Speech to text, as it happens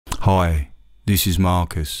Hi, this is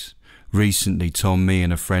Marcus. Recently, Tom, me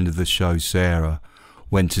and a friend of the show, Sarah,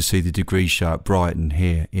 went to see the Degree Show at Brighton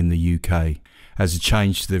here in the UK. As a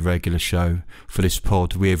change to the regular show, for this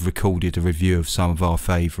pod we have recorded a review of some of our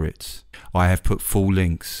favourites. I have put full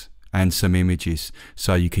links and some images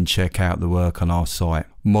so you can check out the work on our site,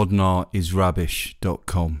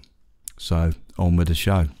 modernartisrubbish.com. So, on with the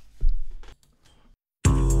show.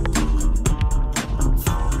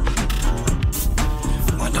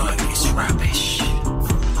 Rubbish.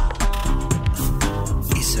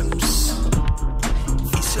 Isms.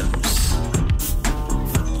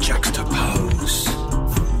 Juxtapose.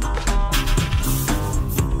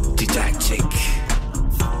 Didactic.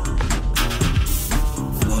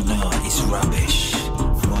 Modern Art is Rubbish.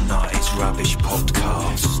 Modern Art is Rubbish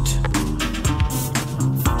podcast.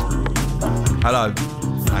 Hello,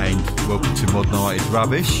 and welcome to Modern Art is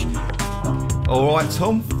Rubbish. Alright,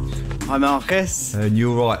 Tom? Hi, Marcus. And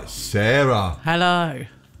you're right, Sarah. Hello.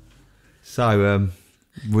 So,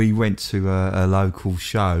 we went to a local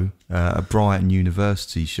show, a Brighton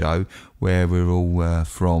University show, where we're all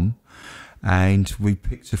from, and we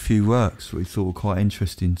picked a few works we thought were quite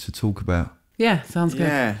interesting to talk about. Yeah, sounds good.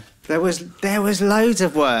 Yeah, there was loads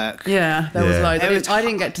of work. Yeah, there was loads. There was- I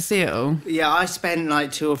didn't get to see it all. Yeah, I spent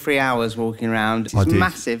like 2 or 3 hours walking around. It's I did.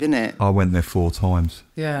 massive, isn't it? I went there 4 times.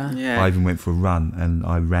 Yeah. Yeah. I even went for a run, and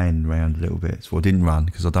I ran around a little bit. So I didn't run,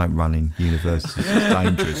 because I don't run in universities. It's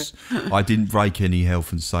dangerous. I didn't break any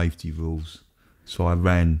health and safety rules, so I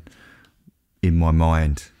ran in my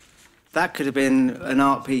mind. That could have been an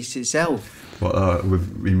art piece itself.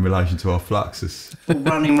 In relation to our fluxus.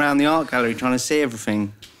 Running around the art gallery trying to see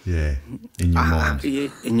everything. Yeah, in your mind.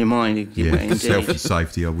 In your mind, Yeah, for indeed. health and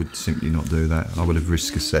safety, I would simply not do that. I would have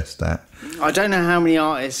risk assessed that. I don't know how many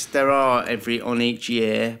artists there are on each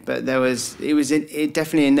year, but it was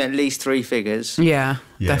definitely in at least 3 figures. Yeah,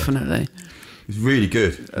 Yeah. definitely. It was really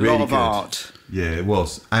good. A really lot of good. art. Yeah, it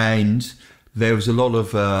was. And there was a lot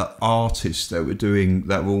of artists that were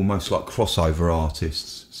almost like crossover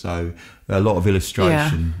artists. So a lot of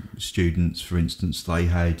illustration students, for instance, they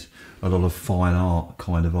had a lot of fine art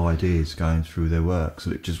kind of ideas going through their work. So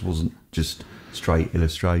it just wasn't just straight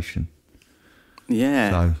illustration. Yeah.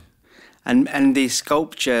 So And the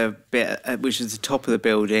sculpture bit, which was the top of the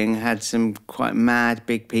building, had some quite mad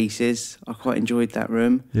big pieces. I quite enjoyed that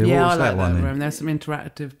room. yeah, Yeah, what I was like one that then? room. There's some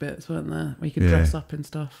interactive bits, weren't there? Where you could Yeah. dress up and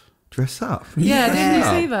stuff. Dress up. Yeah, didn't you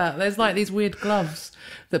see that? There's like these weird gloves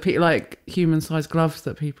that people, like human-sized gloves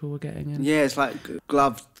that people were getting in. Yeah, it's like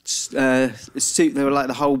gloves, suit. They were like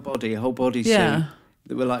a whole body Yeah. suit.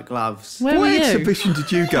 They were like gloves. Where What were you? exhibition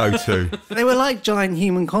did you go to? They were like giant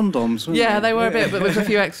human condoms. Weren't Yeah, they were a bit, but with a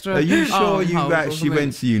few extra. Are you sure you armholes or actually something.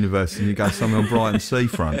 went to university and you go somewhere on Brighton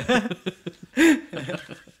seafront?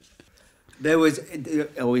 There was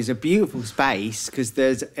always a beautiful space because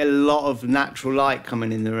there's a lot of natural light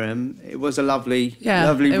coming in the room. It was a lovely it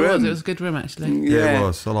room. It was a good room, actually. Yeah, it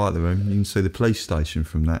was. I like the room. You can see the police station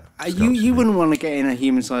from that. You wouldn't want to get in a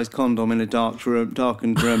human-sized condom in a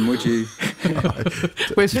darkened room, would you?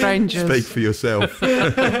 We're strangers. Speak for yourself.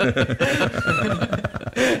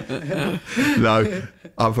 No,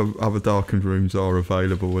 other darkened rooms are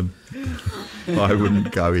available, and I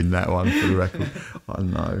wouldn't go in that one for the record. I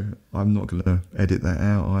know. I'm not going to edit that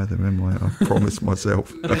out either, am I? I promised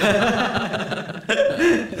myself.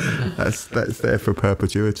 That's there for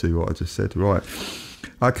perpetuity, what I just said. Right.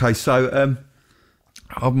 Okay, so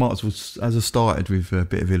I might as well, as I started with a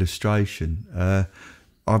bit of illustration, I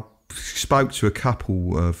spoke to a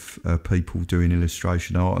couple of people doing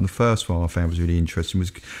illustration art, and the first one I found was really interesting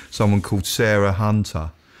was someone called Sarah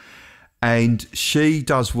Hunter. And she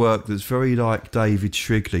does work that's very like David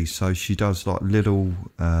Shrigley. So she does like little,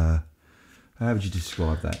 how would you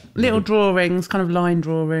describe that? Little drawings, kind of line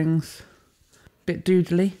drawings. Bit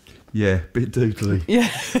doodly. Yeah, bit doodly.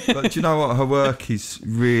 Yeah. But do you know what? Her work is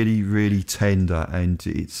really, really tender, and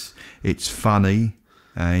it's funny.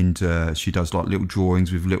 And she does like little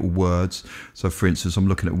drawings with little words. So for instance, I'm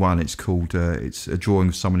looking at one, it's called, it's a drawing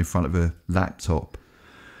of someone in front of a laptop.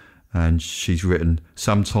 And she's written,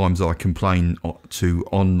 sometimes I complain to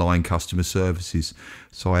online customer services,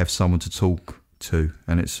 so I have someone to talk to,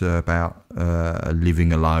 and it's about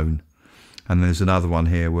living alone. And there's another one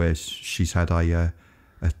here where she's had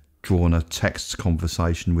drawn a text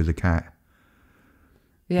conversation with a cat.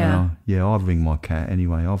 Yeah. Yeah, I ring my cat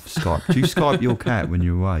anyway. I've Skyped. Do you Skype your cat when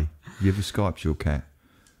you're away? Have you ever Skyped your cat?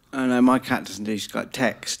 Oh no, my cat doesn't do Skype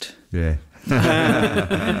text. Yeah.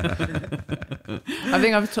 I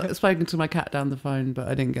think I've spoken to my cat down the phone, but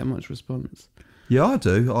I didn't get much response. Yeah, I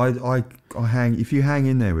do. I hang. If you hang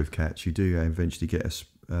in there with cats, you do eventually get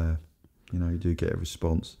You know, you do get a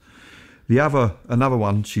response. Another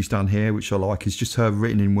one she's done here, which I like, is just her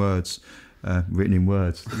written in words. Written in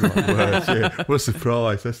words. Right, words, yeah. What a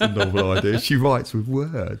surprise. That's the novel idea. She writes with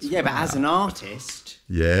words. Yeah, but as an artist...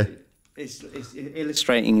 Yeah. It's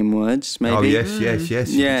illustrating in words, maybe. Oh, yes. You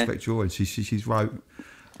Yeah. expect joy. She's wrote,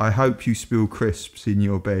 I hope you spill crisps in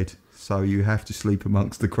your bed, so you have to sleep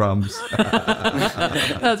amongst the crumbs.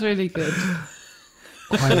 That's really good.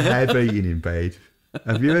 I have eaten in bed.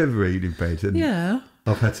 Have you ever eaten in bed? And Yeah.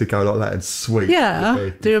 I've had to go like that and sweep. Yeah, the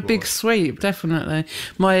bed do a before. big sweep, definitely.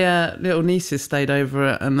 My little nieces stayed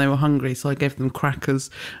over and they were hungry, so I gave them crackers,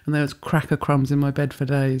 and there was cracker crumbs in my bed for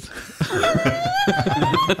days.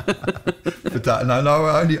 But I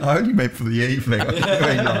only meant for the evening.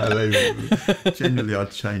 Generally, I'd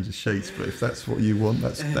change the sheets, but if that's what you want,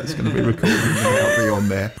 that's going to be recorded and I'll be on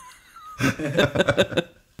there.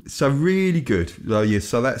 So really good. Oh, yeah,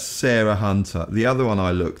 so that's Sarah Hunter. The other one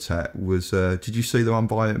I looked at was, did you see the one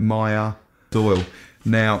by MAIR10?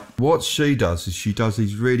 Now, what she does is she does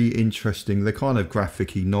these really interesting, they're kind of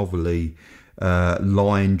graphic-y, novel-y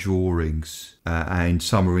line drawings, and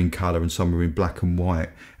some are in colour and some are in black and white,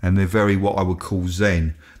 and they're very what I would call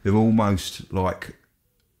zen. They're almost like,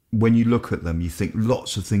 when you look at them, you think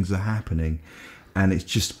lots of things are happening, and it's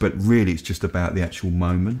just about the actual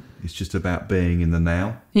moment. It's just about being in the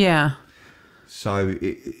now. Yeah. So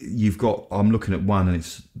I'm looking at one, and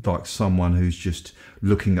it's like someone who's just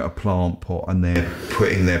looking at a plant pot, and they're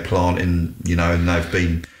putting their plant in, you know, and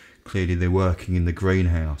they're working in the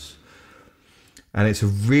greenhouse. And it's a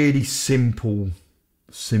really simple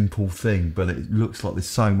thing, but it looks like there's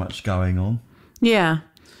so much going on. Yeah.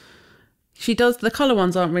 She does, the colour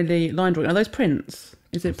ones aren't really line drawing. Are those prints?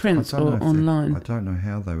 Is it prints or online? I don't know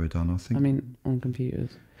how they were done. I mean, on computers.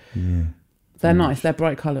 Yeah. They're nice. They're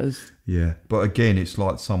bright colours. Yeah, but again, it's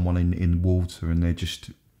like someone in water, and they're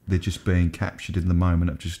just being captured in the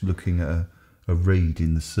moment of just looking at a reed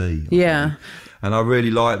in the sea. Yeah. And I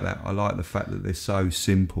really like that. I like the fact that they're so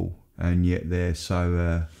simple, and yet they're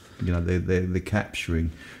so they're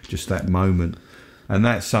capturing just that moment. And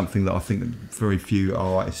that's something that I think that very few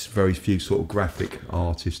sort of graphic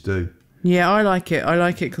artists do. Yeah, I like it. I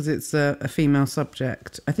like it because it's a female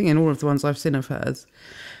subject. I think in all of the ones I've seen of hers.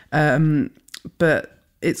 But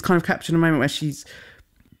it's kind of captured a moment where she's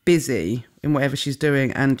busy in whatever she's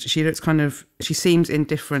doing, and she seems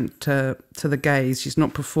indifferent to the gaze. She's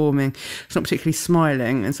not performing. She's not particularly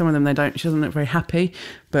smiling. And some of them, she doesn't look very happy,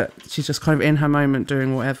 but she's just kind of in her moment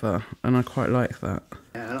doing whatever. And I quite like that.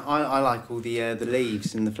 Yeah, and I like all the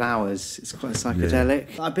leaves and the flowers. It's quite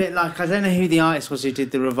psychedelic. Yeah. A bit like, I don't know who the artist was who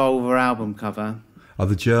did the Revolver album cover. Oh,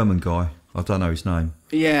 the German guy. I don't know his name.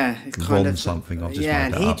 Yeah, it's kind of something. I've just yeah, made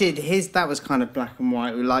and that he up. did his. That was kind of black and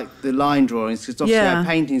white. We like the line drawings because obviously our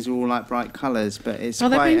paintings are all like bright colours, but it's are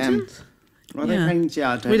quite. They paintings? Are they paintings?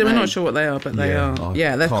 Yeah, I don't know. We're not sure what they are, but they are.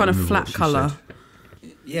 Yeah, they're kind of flat colour.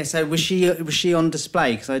 Yeah, so was she on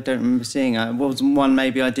display? Because I don't remember seeing her. Wasn't one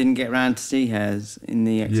maybe I didn't get around to see hers in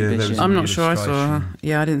the exhibition? I'm not sure I saw her.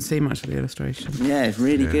 Yeah, I didn't see much of the illustration. Yeah, it's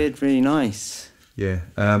really good, really nice. Yeah,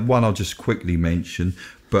 one I'll just quickly mention,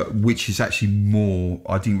 but which is actually more,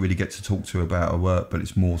 I didn't really get to talk to her about her work, but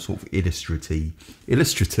it's more sort of illustrative,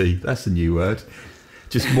 that's a new word.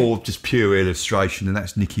 Just pure illustration, and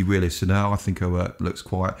that's Nikki Willis, and I think her work looks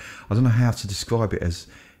quite, I don't know how to describe it, as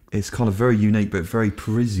it's kind of very unique but very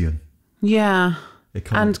Parisian. Yeah,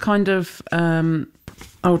 kind of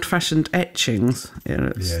old-fashioned etchings. It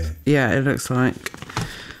looks like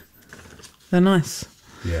they're nice.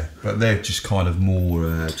 Yeah, but they're just kind of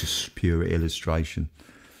more just pure illustration.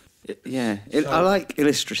 Yeah, I like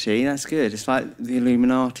illustrative. That's good. It's like the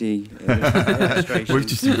Illuminati illustration. We've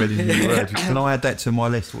just invented a new word. Can I add that to my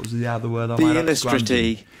list? What was the other word I made up?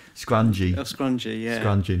 Illustrative. Scrungy. Oh, scrungy, yeah.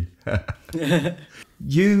 Scrunging.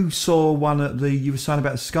 You saw one at you were saying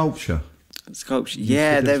about sculpture. Sculpture,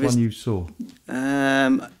 yeah. There was one you saw.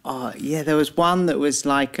 There was one that was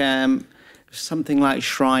like something like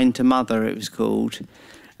Shrine to Mother, it was called.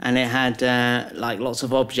 And it had like lots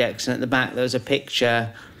of objects, and at the back there was a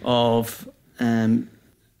picture of a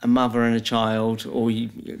mother and a child, or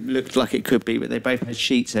it looked like it could be, but they both had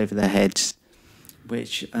sheets over their heads,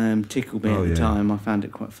 which tickled me at the time. I found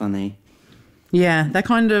it quite funny. Yeah, they're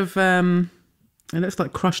kind of, it looks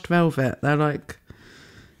like crushed velvet. They're like,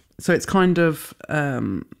 so it's kind of,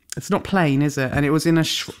 it's not plain, is it? And it was in a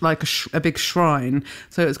big shrine,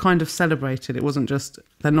 so it was kind of celebrated. It wasn't just,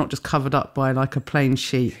 they're not just covered up by like a plain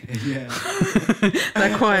sheet. Yeah.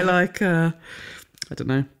 They're quite like, I don't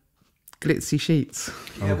know, glitzy sheets.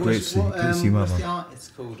 Yeah, glitzy mother. What's the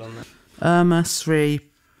artist called on that? Sri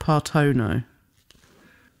Partono.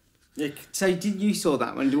 So did you saw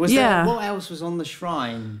that one? Was Yeah. there, what else was on the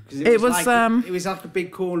shrine? 'Cause It was, it was like a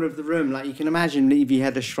big corner of the room. Like you can imagine if you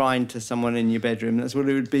had a shrine to someone in your bedroom, that's what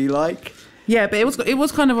it would be like. Yeah, but it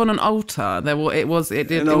was kind of on an altar. It was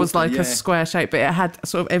like a square shape, but it had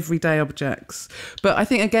sort of everyday objects. But I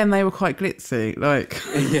think again they were quite glitzy, like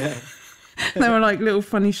Yeah. they were like little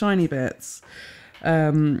funny shiny bits.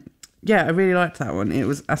 Yeah, I really liked that one. It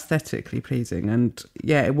was aesthetically pleasing, and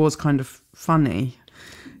yeah, it was kind of funny.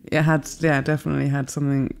 It had, definitely had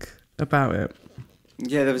something about it.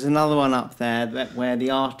 Yeah, there was another one up there where the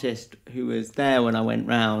artist who was there when I went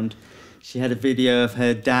round, she had a video of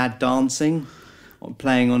her dad dancing,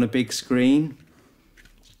 playing on a big screen.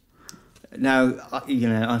 Now,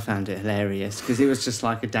 I found it hilarious because it was just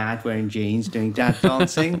like a dad wearing jeans doing dad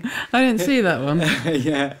dancing. I didn't see that one.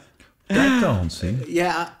 Yeah. Dad dancing?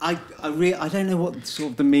 Yeah, I don't know what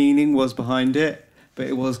sort of the meaning was behind it, but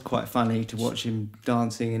it was quite funny to watch him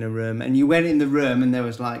dancing in a room. And you went in the room and there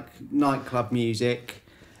was like nightclub music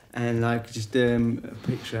and like just a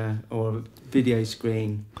picture or a video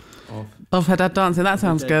screen Of her dad dancing. That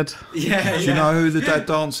sounds good. Yeah. Do you know who the dad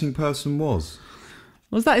dancing person was?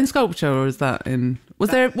 Was that in sculpture or was that in... Was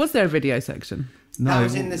there a video section? No, That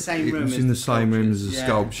was in the same room It was as in the the same room as the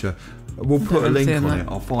sculptures, yeah. sculpture. We'll put a remember link seeing on that.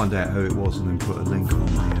 it. I'll find out who it was and then put a link on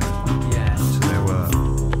the Yeah. to their work.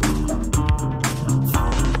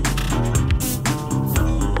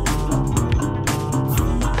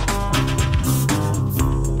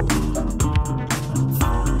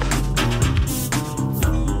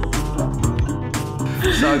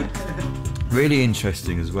 So, really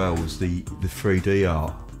interesting as well was the 3D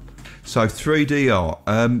art. So 3D art,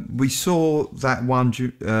 we saw that one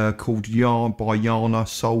called by Jana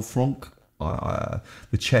Solfrank,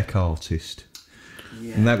 the Czech artist.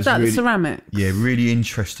 Yeah. And that was Is that really, the ceramic? yeah, really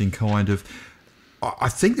interesting kind of. I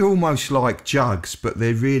think they're almost like jugs, but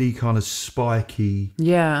they're really kind of spiky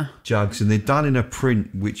Yeah. jugs, and they're done in a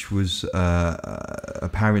print which was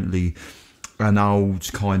apparently an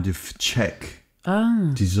old kind of Czech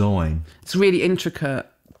design. It's really intricate.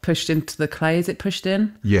 Pushed into the clay. Is it pushed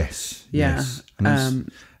in? Yes. Yeah. Yes.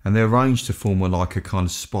 And they're arranged to form like a kind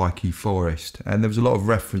of spiky forest. And there was a lot of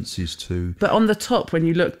references to. But on the top, when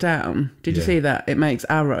you look down, did you Yeah. see that? It makes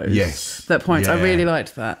arrows. Yes. That points. I Yeah. really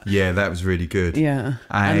liked that. Yeah, that was really good. Yeah.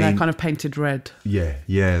 And they're And- kind of painted red. Yeah,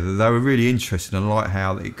 they were really interesting. I like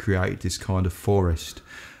how it created this kind of forest.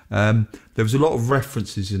 There was a lot of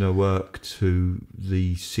references in her work to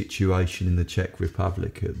the situation in the Czech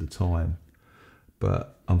Republic at the time,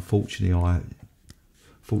 but unfortunately,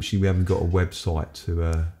 we haven't got a website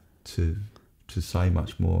to say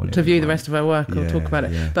much more on it. To view the rest of her work or Yeah, talk about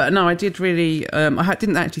it. yeah. But no, I did really.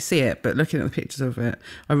 Didn't actually see it, but looking at the pictures of it,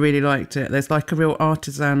 I really liked it. There's like a real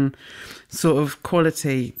artisan sort of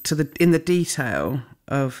quality in the detail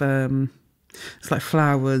of. It's like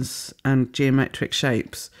flowers and geometric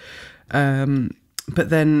shapes, but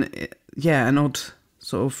then an odd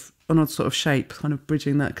sort of shape, kind of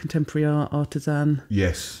bridging that contemporary artisan.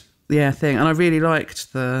 Yes. Yeah, thing. And I really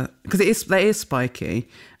liked because they is spiky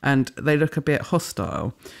and they look a bit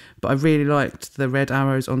hostile, but I really liked the red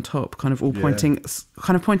arrows on top, kind of all pointing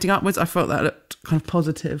upwards. I felt that looked kind of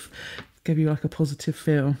positive, gave you like a positive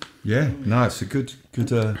feel. Yeah. No, it's a good.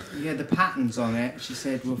 Yeah, the patterns on it, she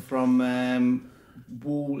said, were from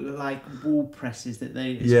wall presses that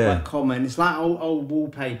it's quite common. It's like old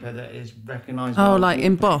wallpaper that is recognised. Oh, like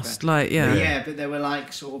embossed, like Yeah, but they were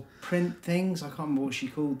like sort of print things. I can't remember what she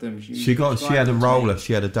called them. She had a roller.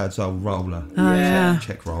 She had a dad's old roller. Oh, yeah.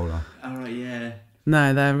 Czech roller. All right, yeah.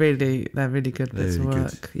 No, they're really good bits of Really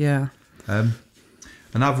work. Yeah.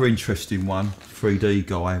 Another interesting one, 3D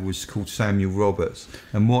guy, was called Samuel Roberts,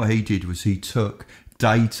 and what he did was he took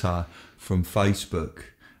data from Facebook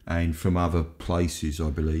and from other places, I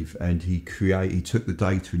believe, and he took the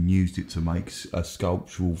data and used it to make a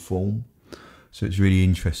sculptural form. So it's really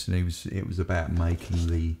interesting. It was about making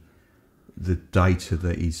the data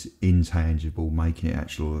that is intangible, making it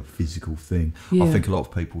actual a physical thing. Yeah. I think a lot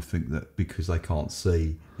of people think that because they can't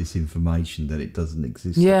see this information that it doesn't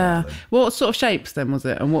exist. Yeah. about them. What sort of shapes then was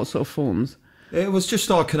it, and what sort of forms? It was just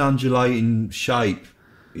like an undulating shape.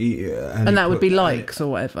 And that would be likes or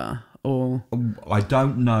whatever, or I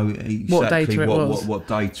don't know exactly What data it was. what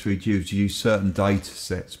data he'd used. He used certain data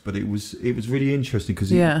sets, but it was really interesting because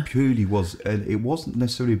Yeah. it purely was. It wasn't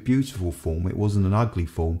necessarily a beautiful form. It wasn't an ugly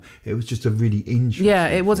form. It was just a really interesting. yeah,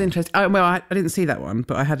 it was form. interesting. I didn't see that one,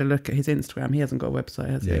 but I had a look at his Instagram. He hasn't got a website,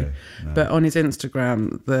 has he? Yeah, no. But on his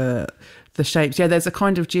Instagram, the shapes, there's a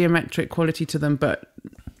kind of geometric quality to them, but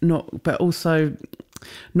also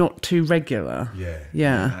not too regular. Yeah,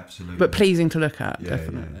 Yeah. absolutely. But pleasing to look at, Yeah,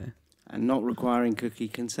 definitely. and not requiring cookie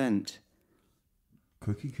consent.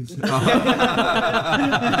 Cookie consent. Oh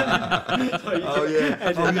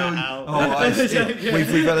yeah.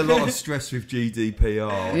 We've had a lot of stress with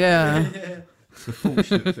GDPR. Yeah. The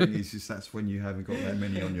fortunate thing is that's when you haven't got that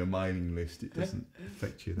many on your mailing list, it doesn't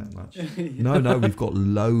affect you that much. No, we've got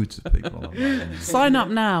loads of people on our mailing list. Sign up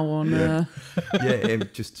now on...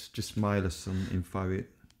 Just mail us on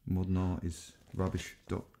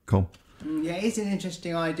info@modernartisrubbish.com. Yeah, it's an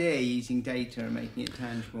interesting idea, using data and making it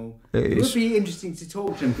tangible. It would be interesting to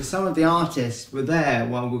talk to them, because some of the artists were there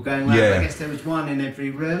while we were going around. Yeah. I guess there was one in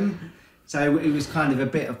every room. So it was kind of a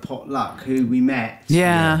bit of potluck who we met.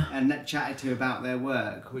 Yeah. And that chatted to about their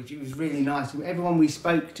work, which was really nice. Everyone we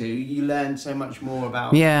spoke to, you learned so much more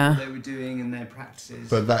about what they were doing and their practices.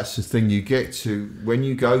 But that's the thing, you get to, when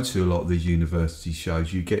you go to a lot of these university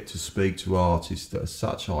shows, you get to speak to artists that are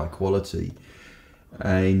such high quality,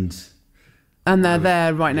 and they're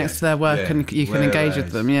there right next to their work, and you can engage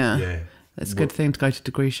with them. Yeah. It's a good thing to go to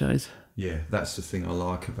degree shows. Yeah, that's the thing I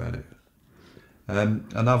like about it.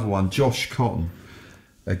 Another one, Josh Cotton.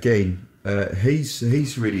 Again,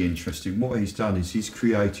 he's really interesting. What he's done is he's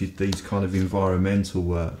created these kind of environmental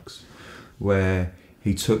works where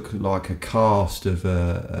he took like a cast of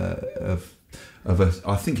a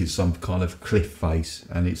I think it's some kind of cliff face,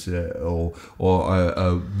 and it's a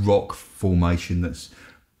rock formation that's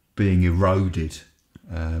being eroded.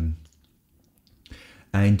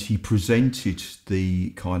 And he presented the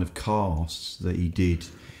kind of casts that he did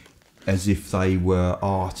as if they were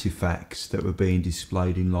artefacts that were being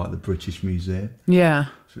displayed in like the British Museum. Yeah.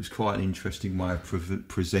 So it's quite an interesting way of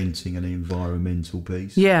presenting an environmental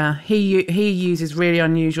piece. Yeah, he uses really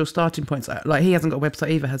unusual starting points. Like, he hasn't got a website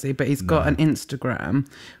either, has he? But he's got an Instagram,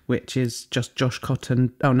 which is just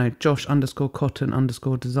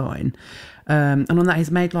Josh_Cotton_design. And on that he's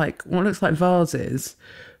made like what looks like vases,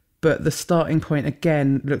 but the starting point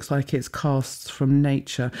again looks like it's casts from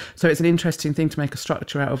nature. So it's an interesting thing to make a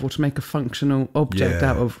structure out of, or to make a functional object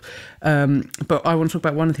out of. But I want to talk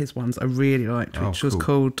about one of his ones I really liked, which was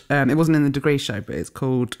called, it wasn't in the degree show, but it's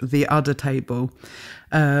called The Udder Table.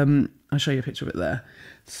 I'll show you a picture of it there.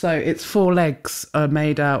 So its 4 legs are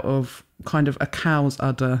made out of kind of a cow's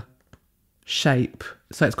udder shape.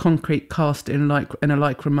 So it's concrete cast in a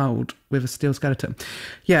lycra mould with a steel skeleton.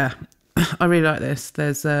 Yeah. I really like this.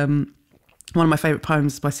 There's one of my favourite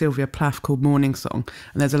poems by Sylvia Plath called Morning Song,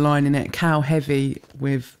 and there's a line in it, cow heavy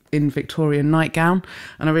in Victorian nightgown,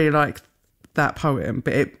 and I really like that poem,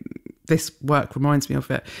 but this work reminds me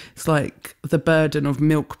of it. It's like the burden of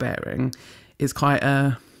milk bearing is quite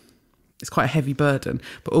a heavy burden,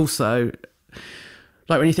 but also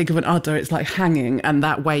like when you think of an udder, it's like hanging, and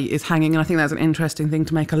that weight is hanging, and I think that's an interesting thing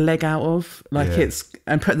to make a leg out of,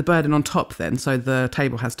 and put the burden on top then, so the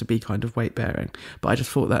table has to be kind of weight bearing. But I just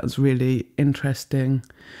thought that was really interesting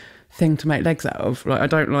thing to make legs out of. Like, I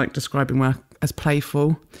don't like describing work as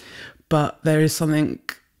playful, but there is something,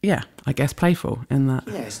 I guess playful in that.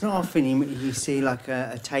 Yeah, it's not often you see like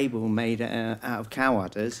a table made out of cow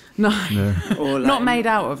udders. No. Or like, not made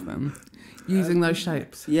out of them. Using those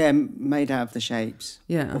shapes. Yeah, made out of the shapes.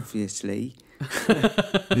 Yeah. Obviously.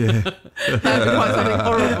 Yeah. That'd be quite something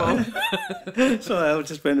horrible. Sorry, I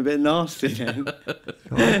just went a bit nasty then.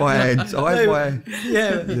 I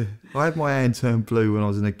had my hand turned blue when I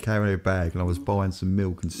was in a carrier bag and I was buying some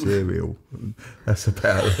milk and cereal. That's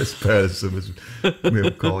about as much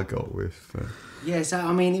milk I got with. Yeah, so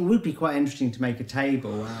I mean, it would be quite interesting to make a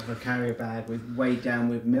table out of a carrier bag weighed down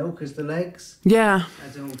with milk as the legs. Yeah.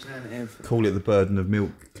 As an alternative. Call it the burden of milk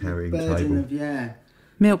carrying table.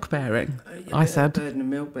 Milk bearing, I said. Burden of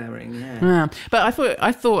milk bearing, yeah. But I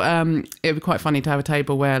thought it would be quite funny to have a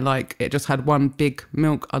table where like it just had one big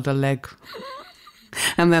milk udder leg,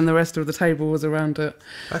 and then the rest of the table was around it.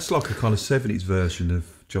 That's like a kind of 70s version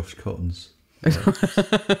of Josh Cotton's.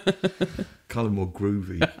 Kind of more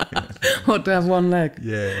groovy. What, to have one leg?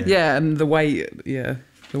 Yeah. Yeah, and the weight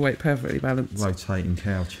perfectly balanced. Rotating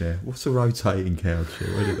cow chair. What's a rotating cow chair?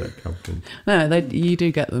 Where did that come from? No, you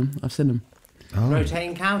do get them. I've seen them. Oh.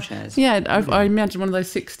 Rotating cow chairs? Yeah, I imagine one of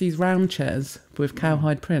those 60s round chairs with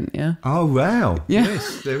cowhide print, yeah? Oh, wow. Yeah.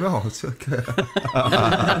 Yes, there are.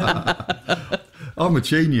 I'm a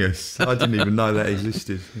genius. I didn't even know that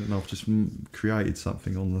existed. And I've just created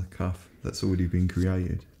something on the cuff that's already been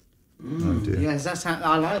created. Oh dear. Yes, that's how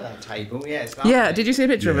I like that table. Yeah, it's lovely. Yeah, did you see a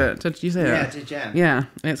picture of it? Did you see it? Yeah, I did, yeah. Yeah,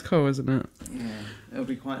 it's cool, isn't it? Yeah, it'll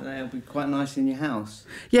be quite nice in your house.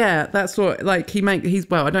 Yeah, that's what, like,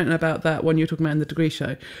 well, I don't know about that one you were talking about in the degree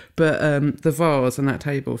show, but the vase and that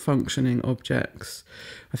table, functioning objects,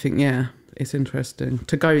 I think, it's interesting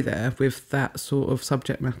to go there with that sort of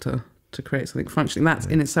subject matter. to create something functioning. That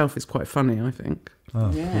in itself is quite funny, I think.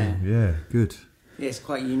 Oh, Yeah. cool. Yeah, good. Yeah, it's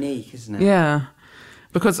quite unique, isn't it? Yeah,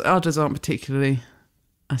 because others aren't particularly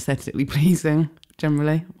aesthetically pleasing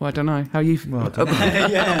generally. Well, I don't know how you. Well, I don't know.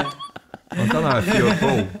 Yeah. I don't know if you're a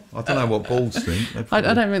bull. I don't know what bulls think. I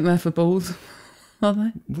don't think they're for balls, are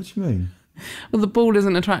they? What do you mean? Well, the ball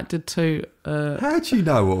isn't attracted to. How do you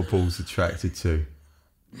know what a bull's attracted to?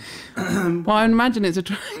 Well, I imagine it's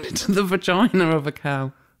attracted to the vagina of a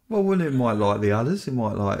cow. Well, it might like the others. It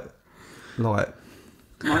might like. Might like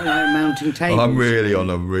mounting tables. I'm really on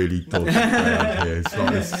a really dodgy ground here.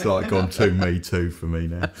 It's like gone too Me Too for me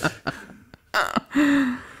now.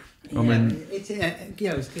 I mean, it's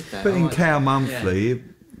good though. but in Cow Monthly,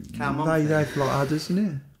 Cow Monthly. they have like others,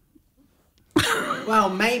 isn't it? Well,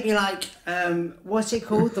 maybe like what's it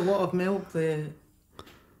called? The what of milk?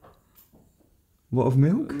 What of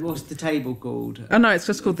milk? What's the table called? Oh no, it's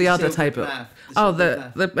just called the other Silver table. Cloth. Oh,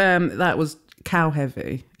 Silver that was cow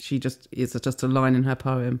heavy. She just is just a line in her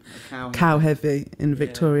poem. Cloth. Cow heavy in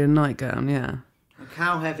Victorian nightgown. Yeah.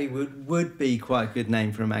 Cow Heavy would be quite a good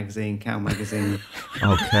name for a magazine, Cow Magazine.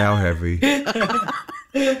 Oh, Cow Heavy.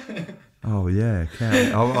 Oh yeah,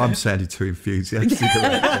 Cow. I'm sounding too enthusiastic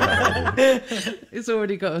about Cow Heavy. It's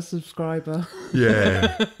already got a subscriber.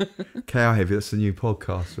 Yeah, Cow Heavy. That's the new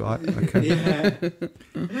podcast, right? Okay. Yeah.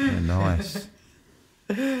 Yeah, nice.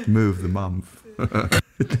 Move of the month.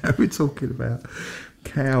 Now we're talking about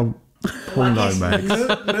cow porno mags.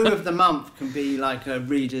 Moo of the month can be like a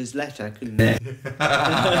reader's letter, couldn't it?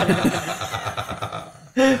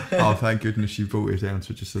 Oh, thank goodness you brought it down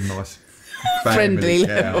to just a nice Friendly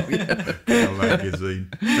cow, cow magazine.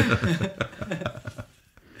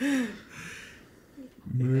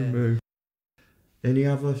 Moo. Any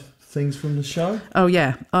other things from the show? Oh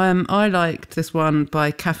yeah, I liked this one by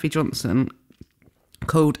Kathy Johnson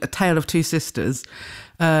called A Tale of Two Sisters,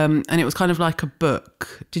 and it was kind of like a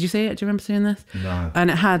book. Did you see it? Do you remember seeing this? No. And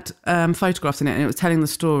it had photographs in it, and it was telling the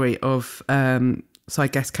story of, so I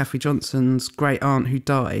guess Kathy Johnson's great aunt who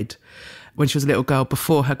died when she was a little girl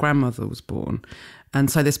before her grandmother was born. And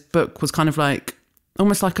so this book was kind of like,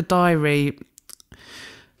 almost like a diary,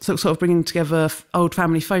 sort of bringing together old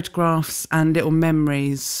family photographs and little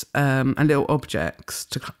memories and little objects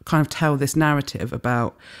to kind of tell this narrative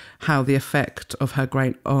about how the effect of her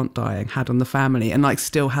great aunt dying had on the family, and like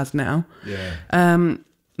still has now. Yeah.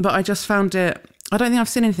 But I just found it, I don't think I've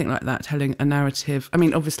seen anything like that, telling a narrative. I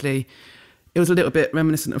mean, obviously it was a little bit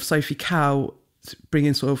reminiscent of Sophie Calle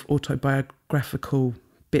bringing sort of autobiographical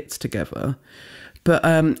bits together. But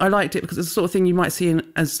I liked it because it's the sort of thing you might see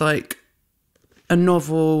as like a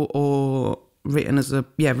novel or written as a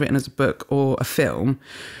book or a film.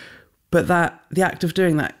 But that the act of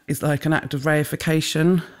doing that is like an act of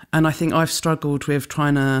reification. And I think I've struggled with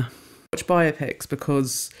trying to watch biopics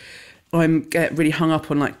because I get really hung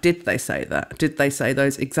up on like, did they say that? Did they say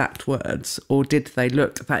those exact words? Or did they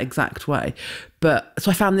look that exact way? But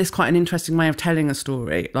so I found this quite an interesting way of telling a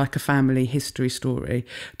story, like a family history story,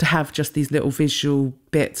 to have just these little visual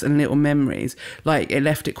bits and little memories. Like it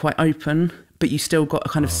left it quite open, but you still got a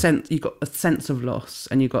kind of sense, you got a sense of loss,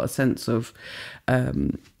 and you got a sense of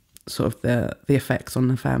sort of the effects on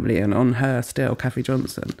the family and on her still, Kathy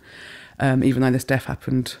Johnson, even though this death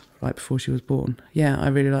happened right before she was born. Yeah, I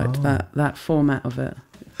really liked that format of it.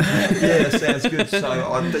 Yeah, that sounds good.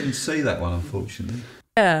 So I didn't see that one, unfortunately.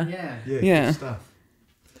 Yeah. Good stuff.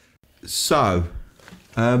 So,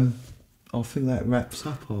 I think that wraps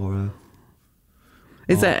up our...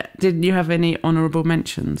 Did you have any honourable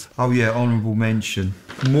mentions? Oh yeah, honourable mention.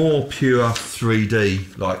 More pure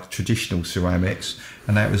 3D, like traditional ceramics,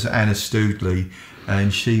 and that was Anna Stoodley,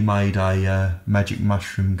 and she made a magic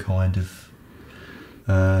mushroom kind of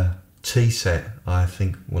tea set, I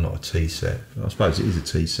think. Well, not a tea set. I suppose it is a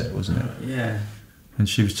tea set, wasn't it? Yeah. And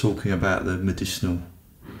she was talking about the medicinal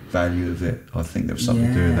value of it. I think there was something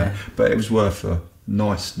to do with that. But it was worth a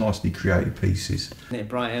nicely created pieces.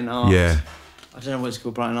 Brighton Arts. Yeah. I don't know what it's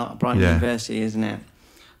called, Brighton University, isn't it?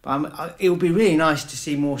 But it would be really nice to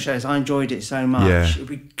see more shows. I enjoyed it so much. Yeah. It would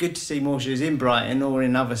be good to see more shows in Brighton or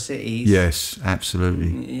in other cities. Yes,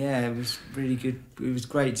 absolutely. Yeah, it was really good. It was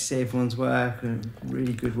great to see everyone's work and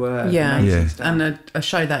really good work. Yeah, amazing stuff. and a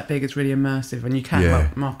show that big is really immersive, and you can. Yeah.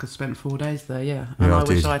 Marcus spent 4 days there. Yeah, Yeah, and I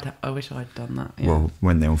I wish I'd done that. Yeah. Well,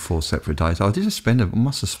 went there on 4 separate days. I must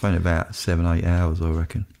have spent about 7-8 hours, I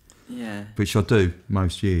reckon. Yeah. Which I do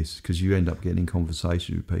most years, because you end up getting in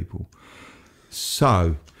conversation with people.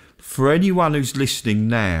 So, for anyone who's listening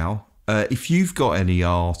now, if you've got any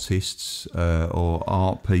artists or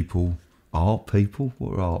art people,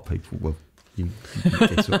 what are art people? Well, You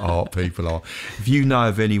guess what art people are. If you know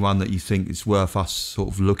of anyone that you think it's worth us sort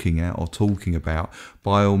of looking at or talking about,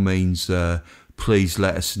 by all means, please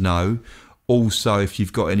let us know. Also, if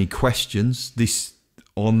you've got any questions this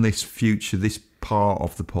part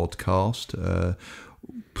of the podcast,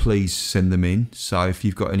 please send them in. So if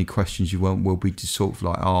you've got any questions you want, we'll be just sort of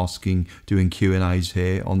like asking, doing Q&As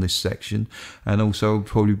here on this section, and also we'll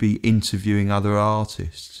probably be interviewing other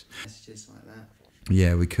artists. Messages like that.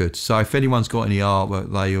 Yeah, we could. So if anyone's got any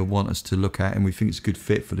artwork they want us to look at and we think it's a good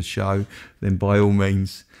fit for the show, then by all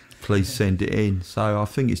means, please send it in. So I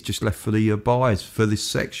think it's just left for the buyers for this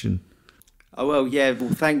section. Oh, well, yeah. Well,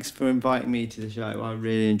 thanks for inviting me to the show. I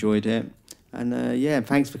really enjoyed it. And, yeah,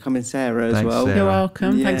 thanks for coming, Sarah, as well. Sarah. You're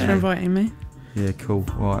welcome. Yeah. Thanks for inviting me. Yeah, cool.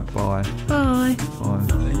 Right, bye. Bye. Bye.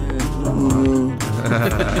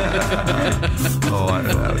 All right,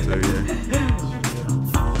 that'll do, yeah.